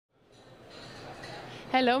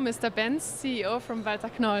Hello, Mr. Benz, CEO from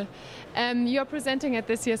Knoll. You're presenting at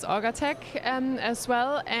this year's Orgatec as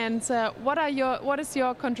well. And what is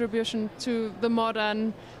your contribution to the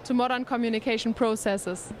modern communication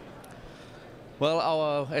processes?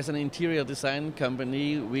 Well, as an interior design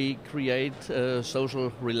company, we create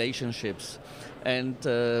social relationships, and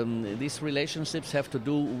these relationships have to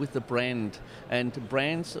do with the brand. And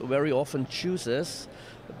brands very often choose us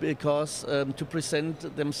because to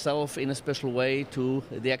present themselves in a special way to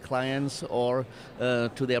their clients or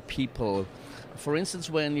to their people. For instance,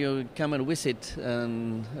 when you come and visit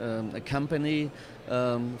a company,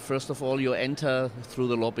 first of all you enter through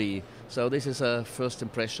the lobby. So this is a first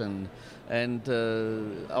impression. And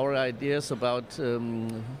our ideas about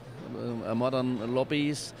modern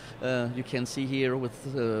lobbies you can see here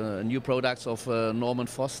with new products of Norman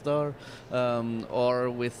Foster or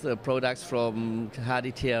with products from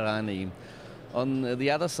Hadi Teherani. On the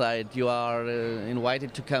other side, you are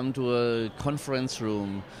invited to come to a conference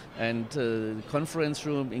room, and the conference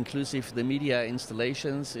room, inclusive the media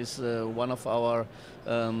installations, is one of our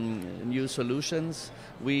new solutions.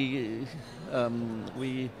 We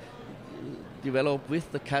develop with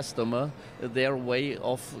the customer their way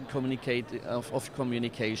of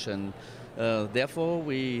communication. Therefore,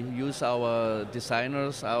 we use our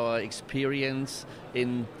designers, our experience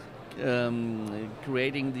in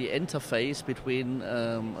creating the interface between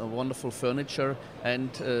wonderful furniture and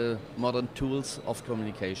modern tools of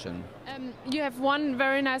communication. You have one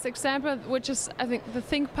very nice example, which is, I think, the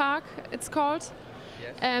Think Park, it's called.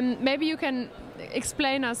 Yes. Maybe you can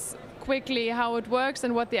explain us quickly how it works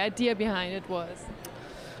and what the idea behind it was.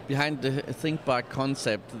 Behind the Think Park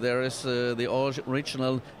concept, there is the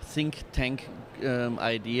original think tank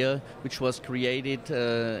idea, which was created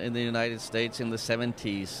in the United States in the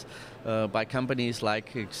 70s by companies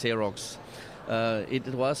like Xerox. It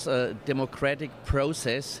was a democratic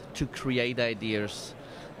process to create ideas.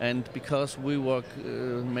 And because we work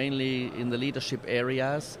mainly in the leadership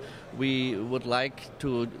areas, we would like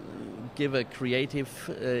to give a creative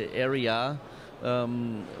area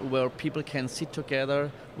where people can sit together,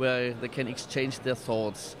 where they can exchange their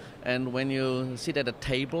thoughts. And when you sit at a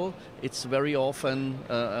table, it's very often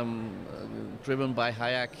driven by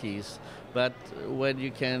hierarchies. But when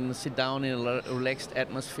you can sit down in a relaxed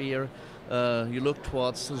atmosphere, you look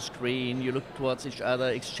towards the screen, you look towards each other,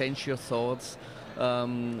 exchange your thoughts.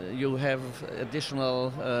 You have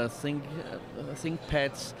additional think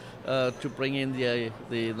pads to bring in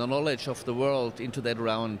the knowledge of the world into that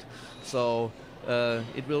round. So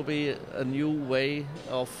it will be a new way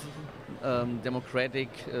of democratic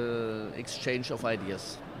exchange of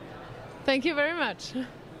ideas. Thank you very much.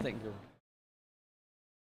 Thank you.